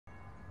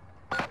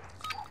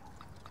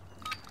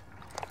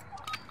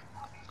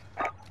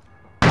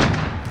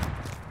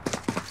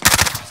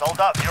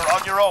up. You're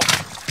on your own.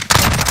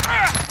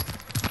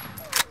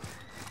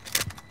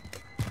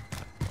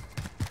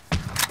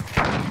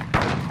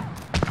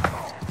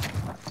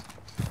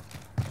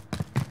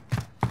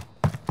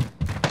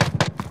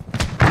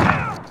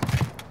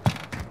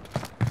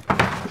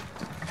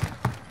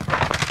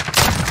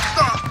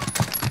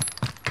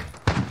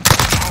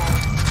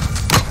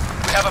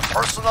 We have a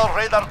personal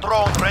radar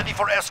drone ready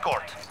for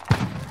escort.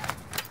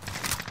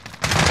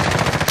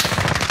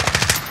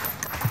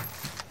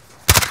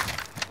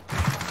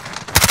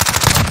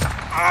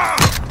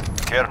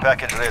 Care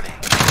package ready.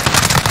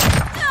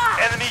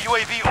 Enemy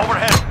UAV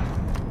overhead.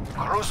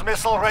 Cruise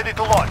missile ready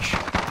to launch.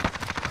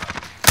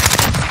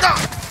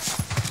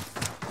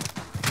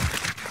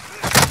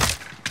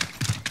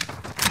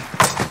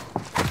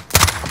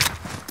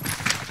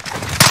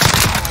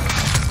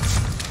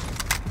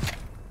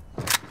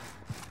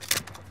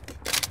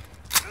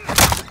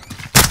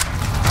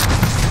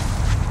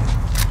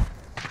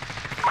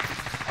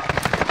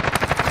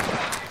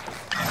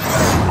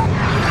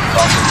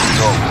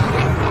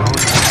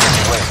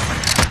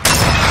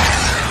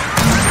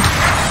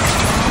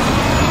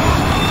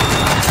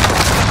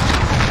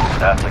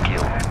 That's a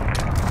kill.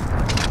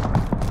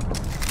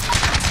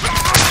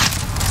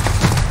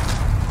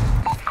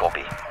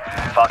 Copy.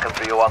 Falcon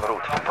 301 en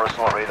route for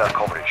personal radar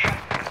coverage.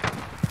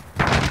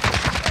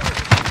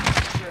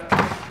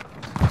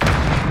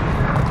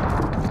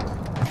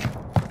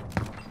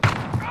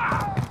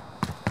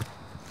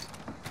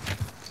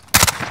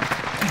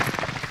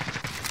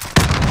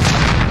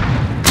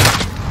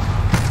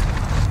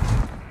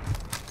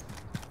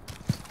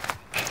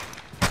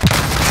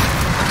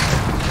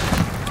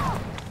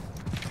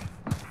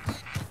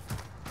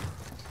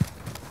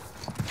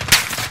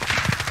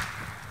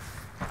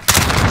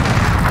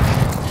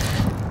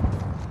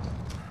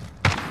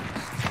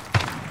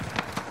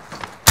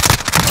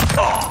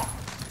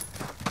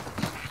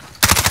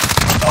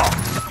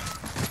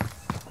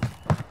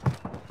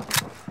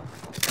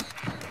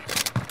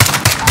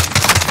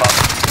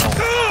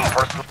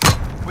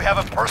 We have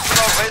a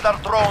personal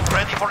radar drone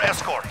ready for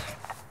escort.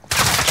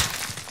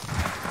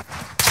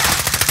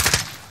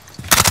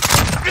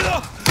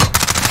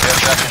 Air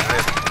package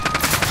ready.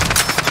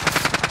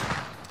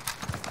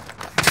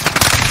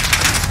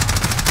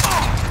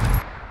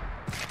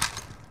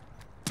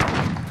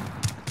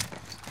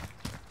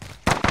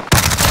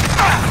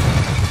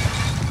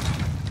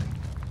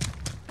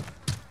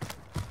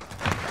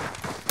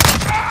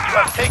 You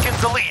have taken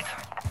the lead.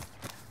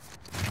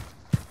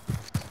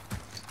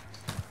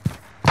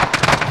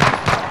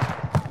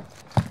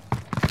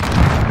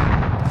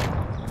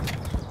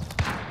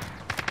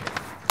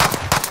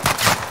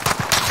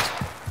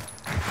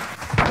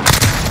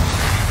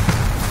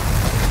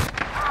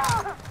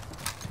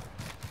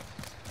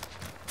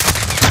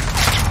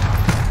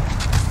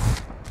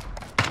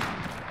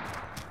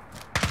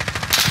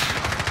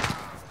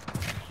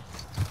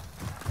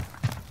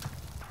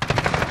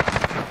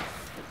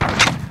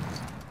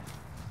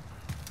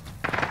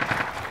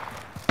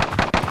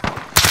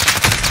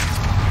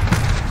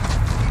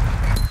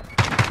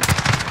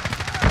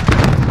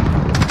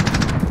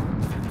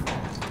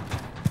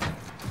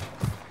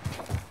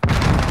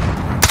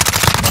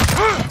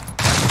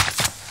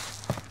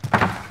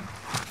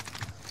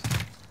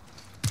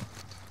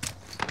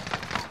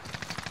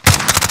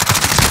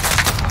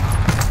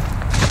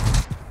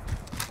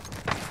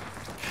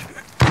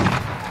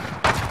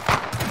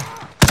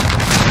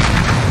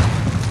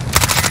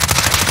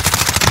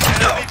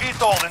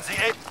 VTOL in the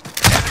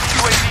enemy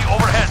UAV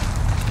overhead.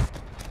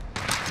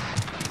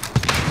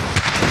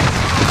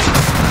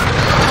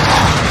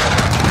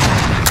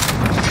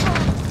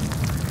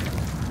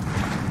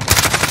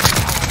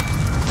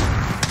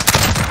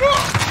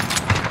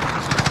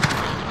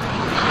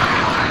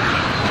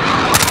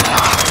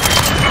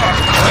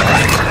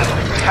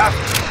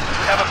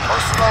 We have a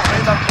personal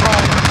radar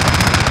drone.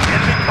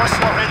 Enemy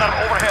personal radar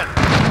overhead.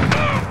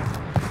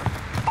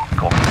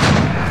 Copy.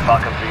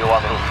 Falcon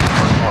 301 route.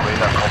 Personal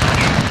radar coverage.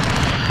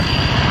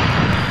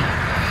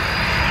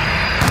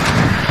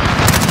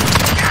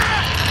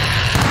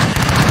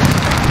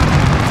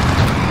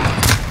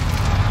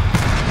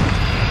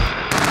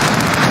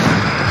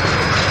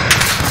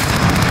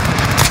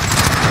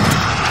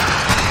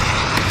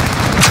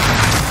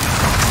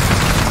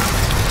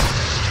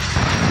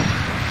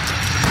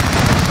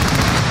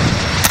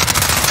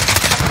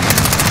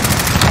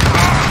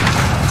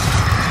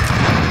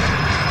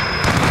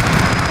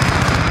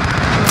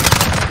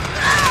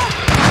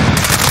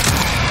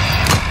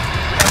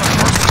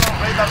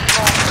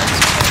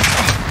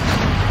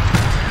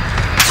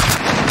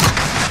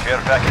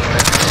 Care package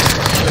ready.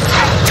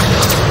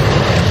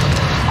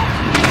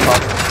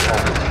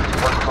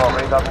 Personal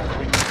radar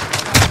complete.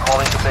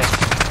 Calling to base.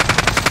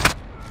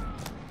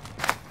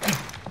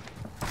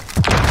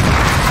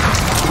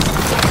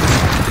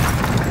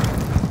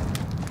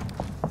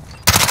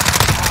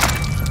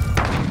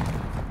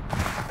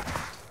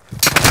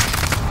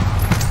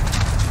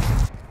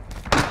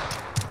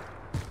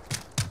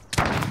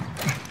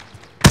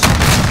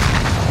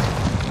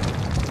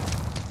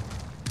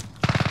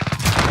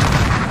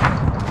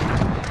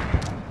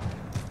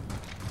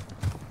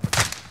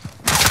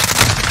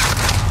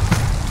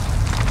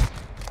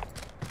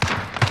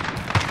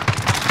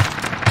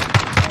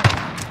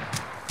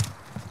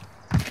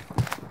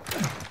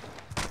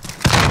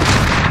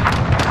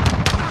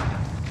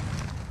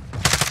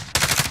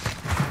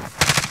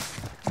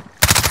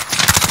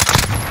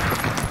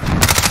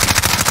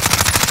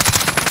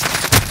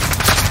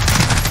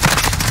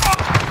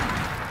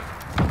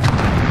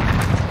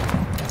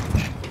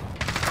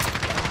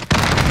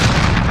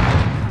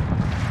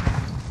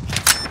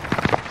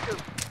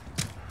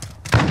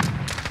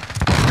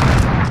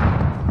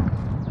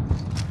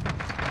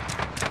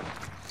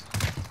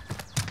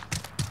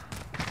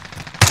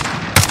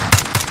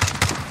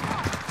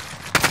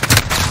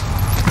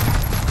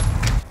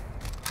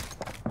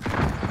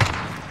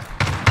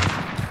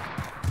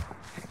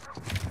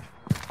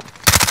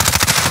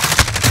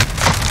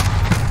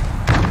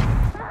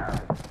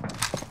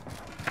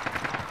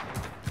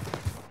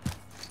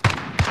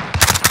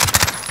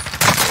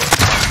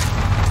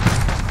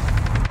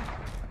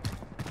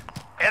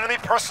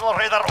 missile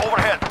radar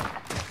overhead.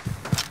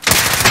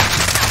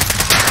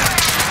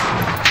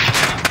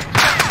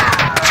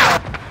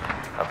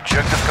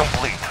 Objective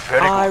complete.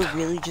 Very good. I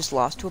really just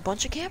lost to a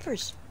bunch of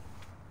campers.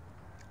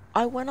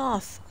 I went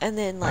off, and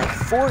then like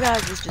 4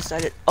 guys just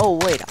decided, oh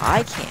wait,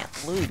 I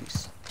can't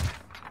lose.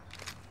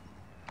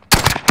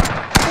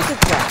 Look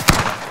at that.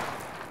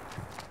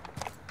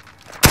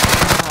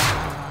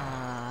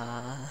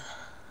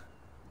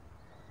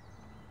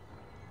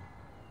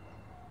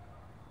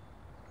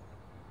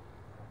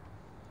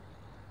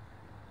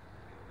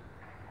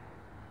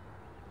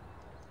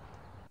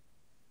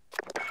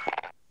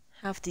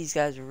 Half these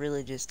guys are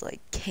really just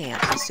like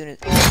camp as soon as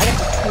I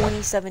got to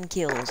 27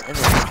 kills and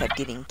then just kept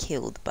getting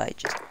killed by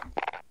just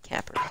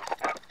campers.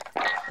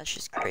 That's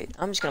just great.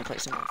 I'm just gonna play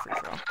some more free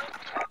for all.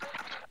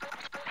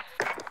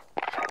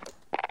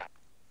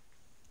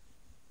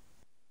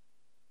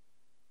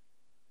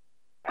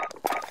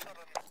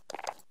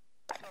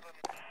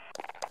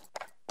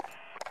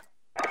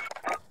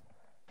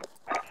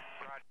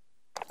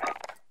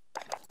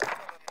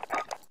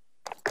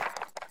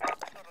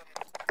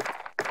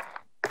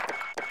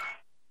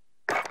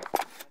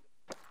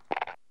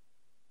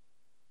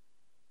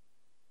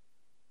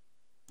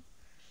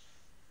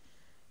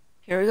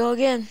 Here we go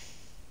again.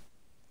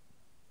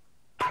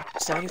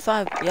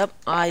 75. Yep,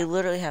 I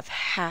literally have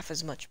half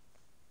as much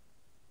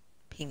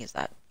ping as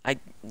that. I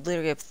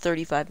literally have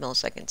 35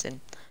 milliseconds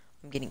and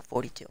I'm getting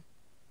 42.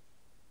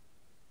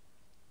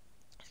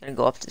 It's gonna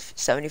go up to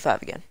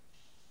 75 again.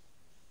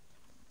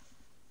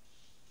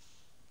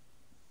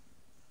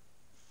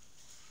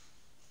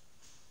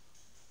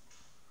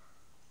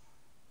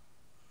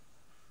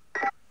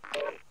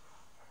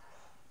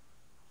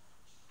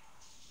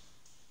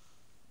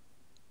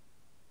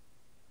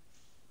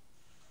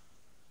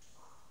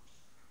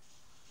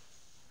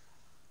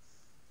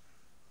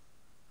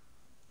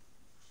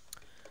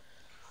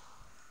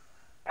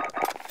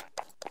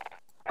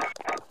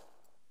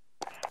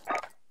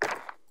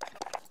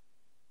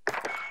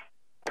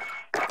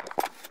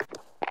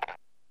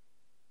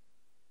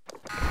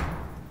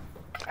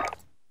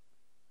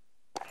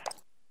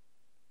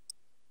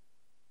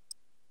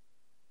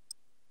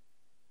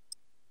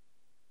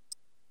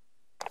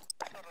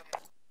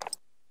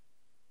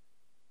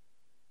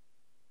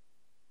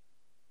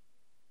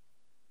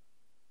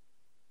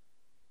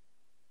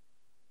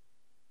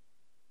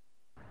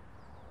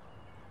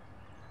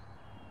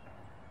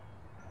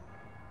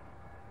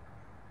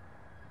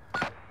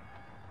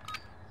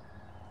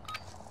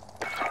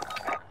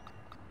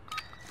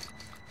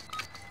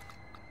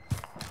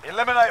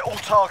 Eliminate all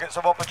targets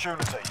of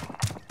opportunity.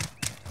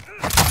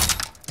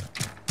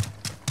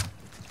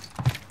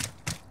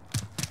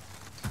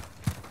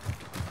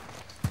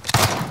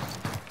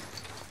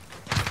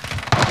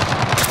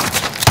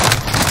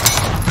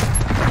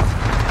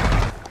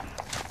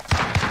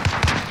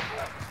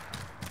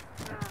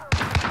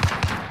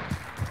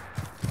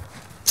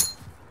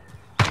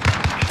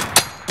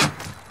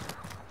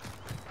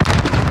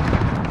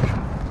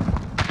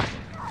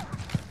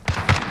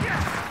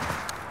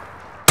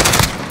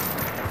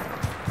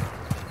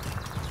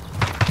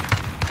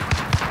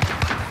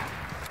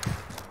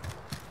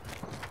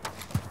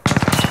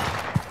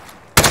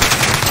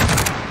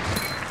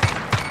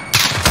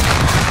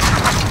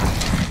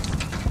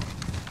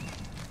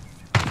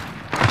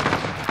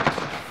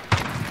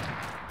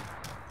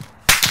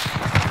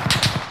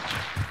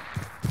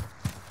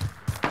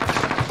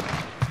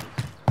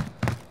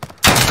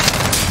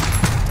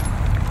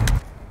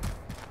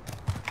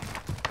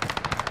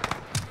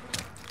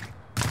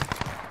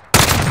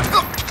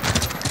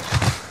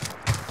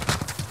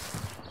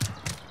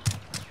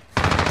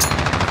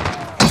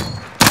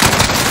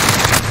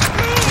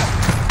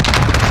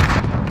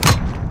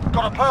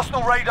 Got a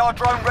personal radar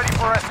drone ready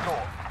for escort.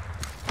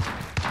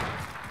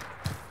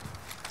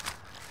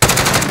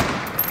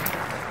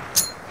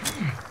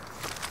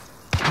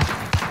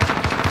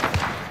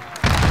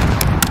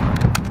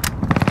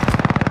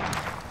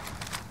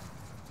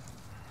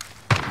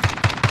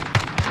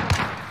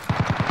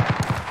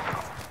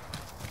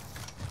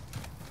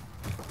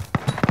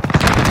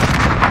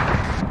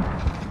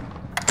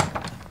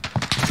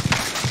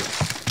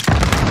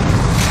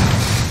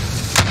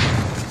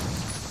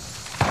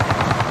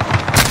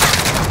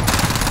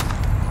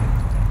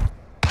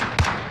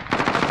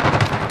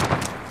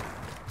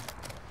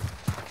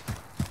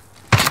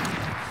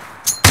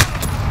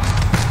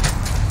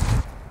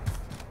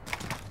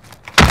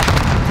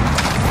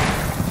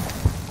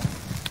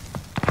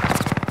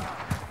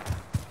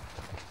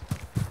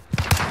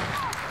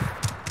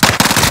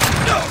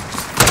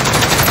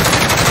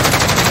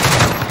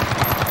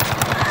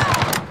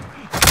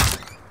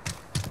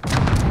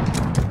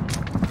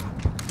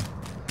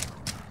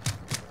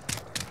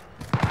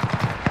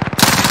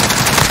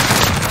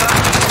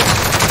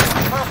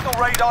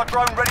 Radar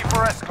drone ready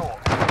for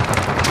escort.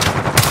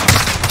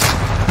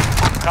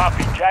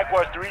 Copy.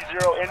 Jaguar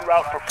 3-0 en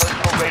route for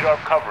personal radar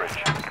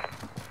coverage.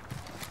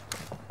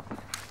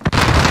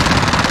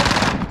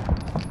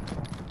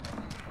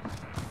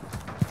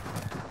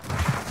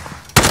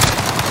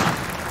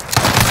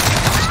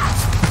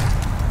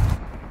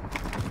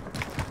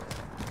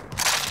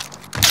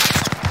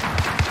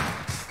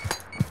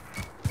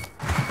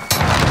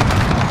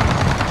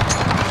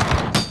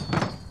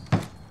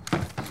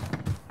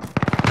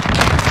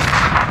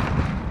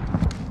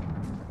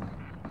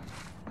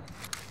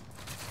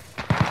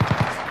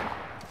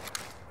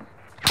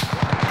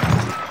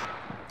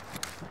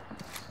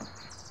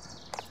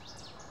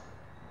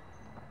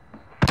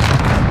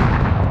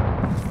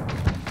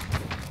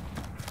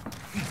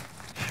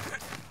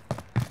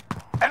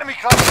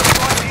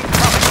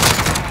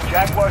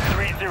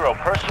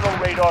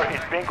 radar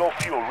is bingo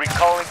fuel.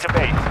 Recalling to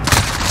base.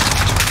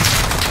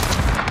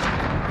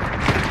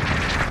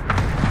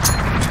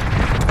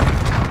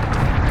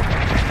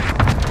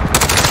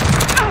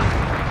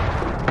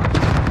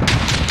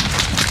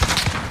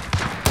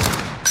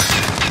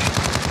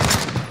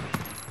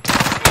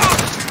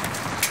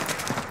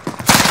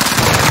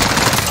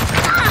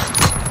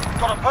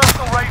 Got a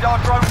personal radar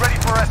drone ready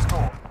for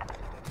escort.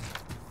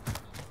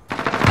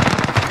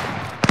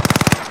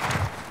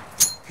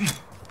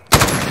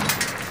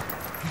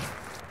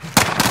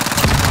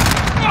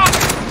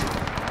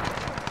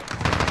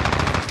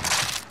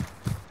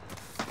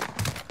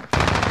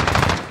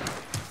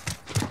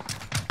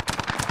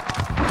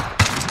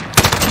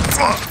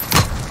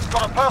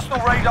 Got a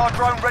personal radar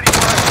drone ready for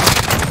escort.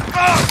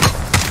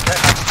 Get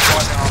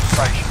driving on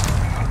station.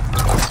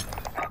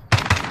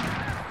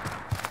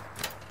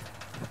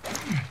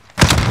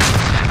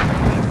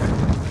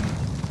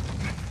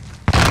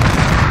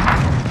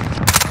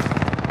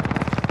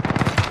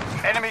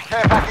 Enemy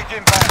care package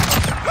inbound.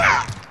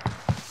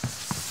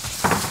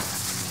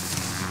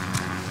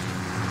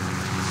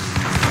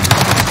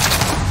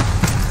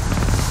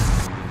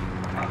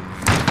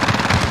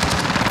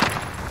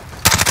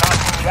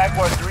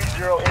 Jaguar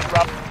 3-0 en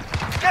route.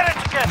 Get it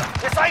together.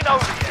 This ain't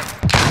over yet.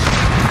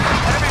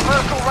 Enemy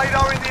personal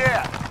radar in the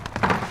air.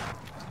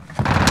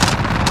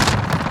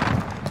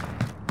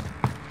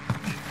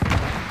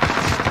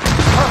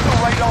 Personal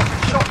radar's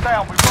been shot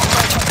down. We've got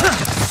radar.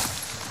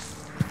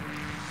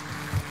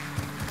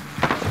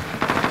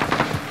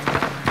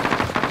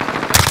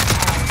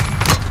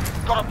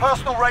 Got a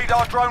personal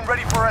radar drone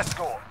ready for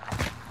escort.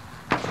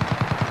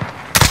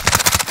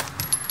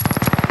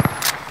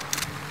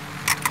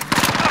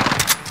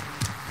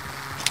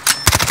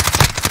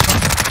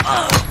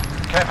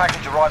 Care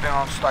package arriving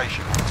on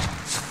station.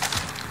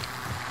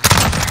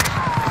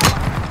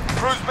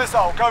 Cruise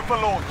missile, go for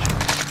launch.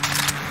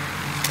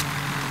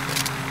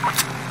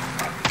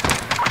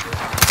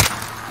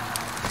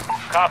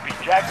 Copy.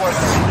 Jaguar 3-0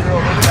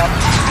 in route.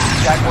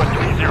 Jaguar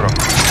 3-0.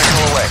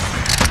 Signal away.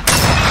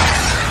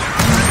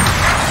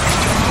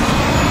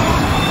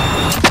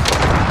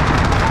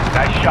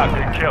 Nice shot.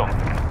 Good kill.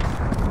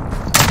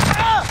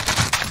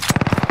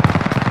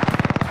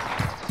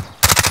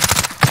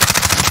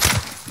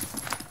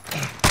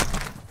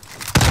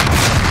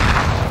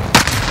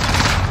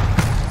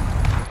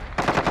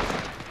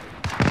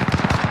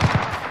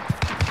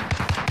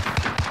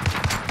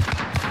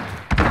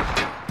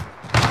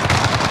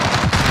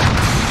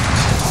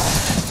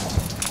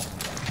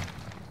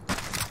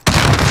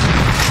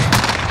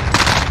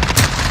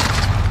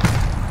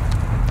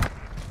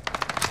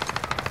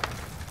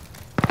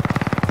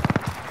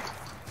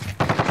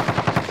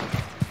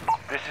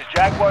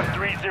 Jaguar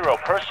 3-0,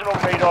 personal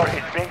radar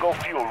is bingo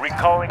fuel.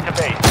 Recalling to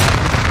base.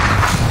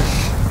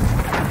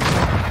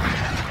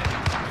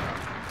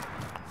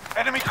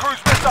 Enemy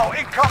cruise missile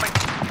incoming.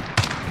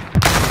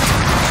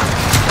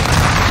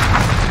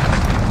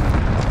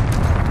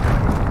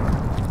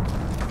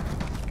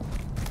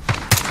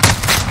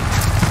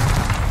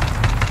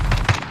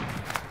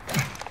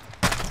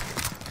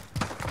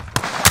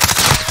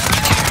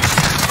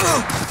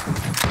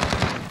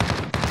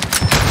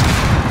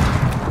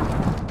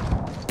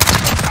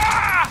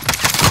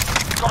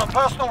 Got a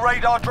personal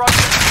radar drone.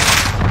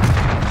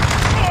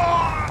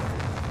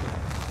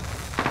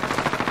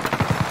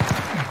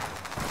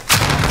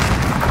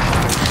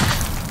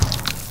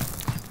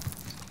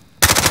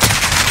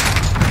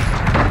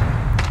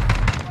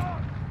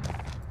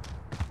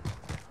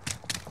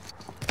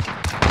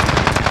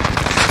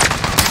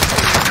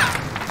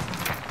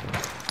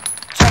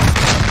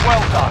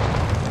 Well done.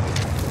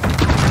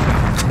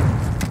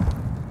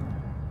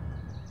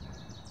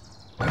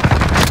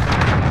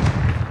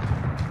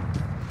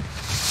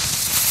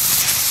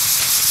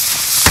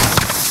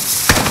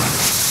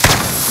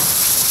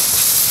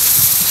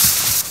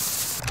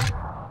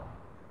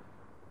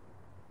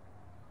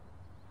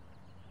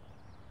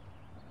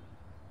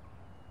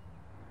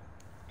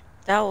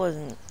 That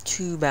wasn't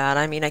too bad.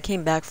 I mean, I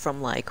came back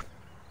from, like,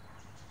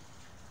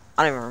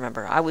 I don't even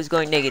remember. I was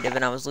going negative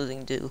and I was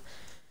losing to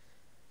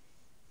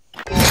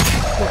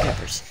 4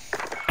 campers.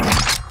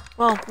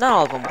 Well, not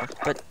all of them were,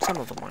 but some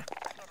of them were.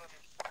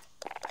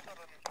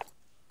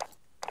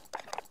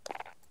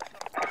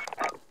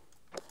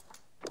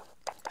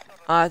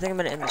 I think I'm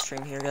gonna end the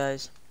stream here,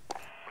 guys.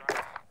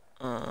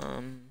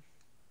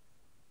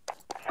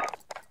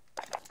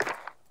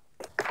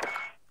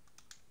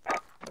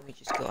 Let me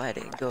just go ahead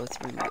and go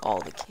through all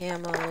the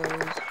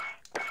camos.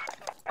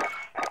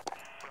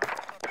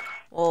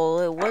 Well,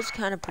 it was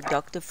kind of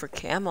productive for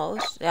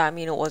camos. Yeah, I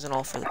mean, it wasn't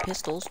all for the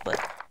pistols, but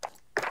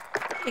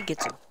I did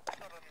get some.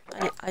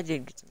 I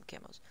did get some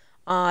camos.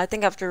 I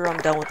think after I'm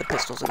done with the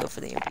pistols, I'll go for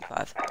the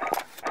MP5.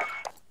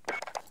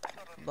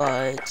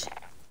 But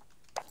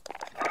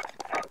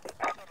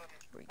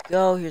here we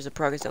go. Here's the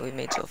progress that we've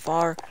made so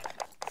far.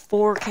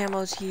 4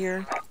 camos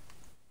here.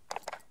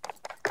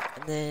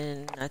 And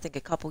then I think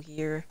a couple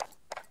here.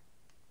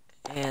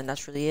 And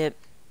that's really it.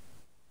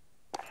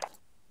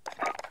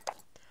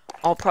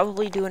 I'll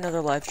probably do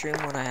another live stream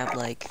when I have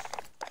like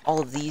all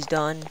of these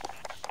done,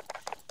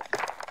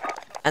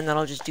 and then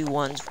I'll just do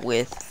ones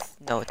with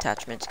no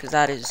attachments, because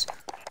that is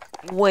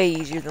way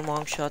easier than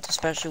long shots,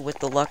 especially with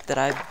the luck that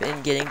I've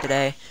been getting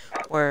today,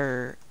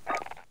 where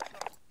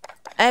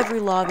every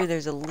lobby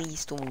there's at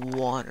least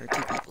 1 or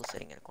 2 people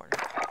sitting in a corner.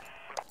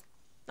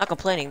 Not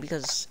complaining,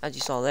 because as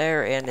you saw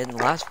there and in the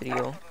last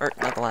video, or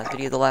not the last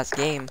video, the last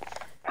game,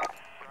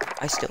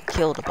 I still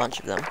killed a bunch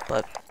of them,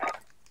 but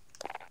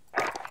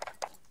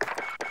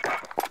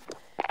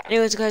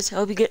anyways, guys, I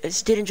hope you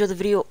guys did enjoy the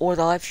video or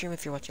the live stream.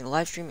 If you're watching the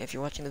live stream, if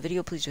you're watching the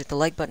video, please hit the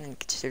like button and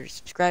consider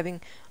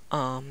subscribing.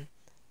 And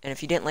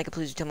if you didn't like it,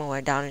 please tell me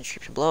why down in the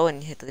description below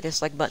and hit the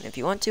dislike button if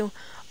you want to.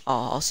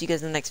 I'll see you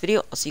guys in the next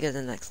video. I'll see you guys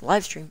in the next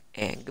live stream,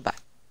 and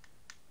goodbye.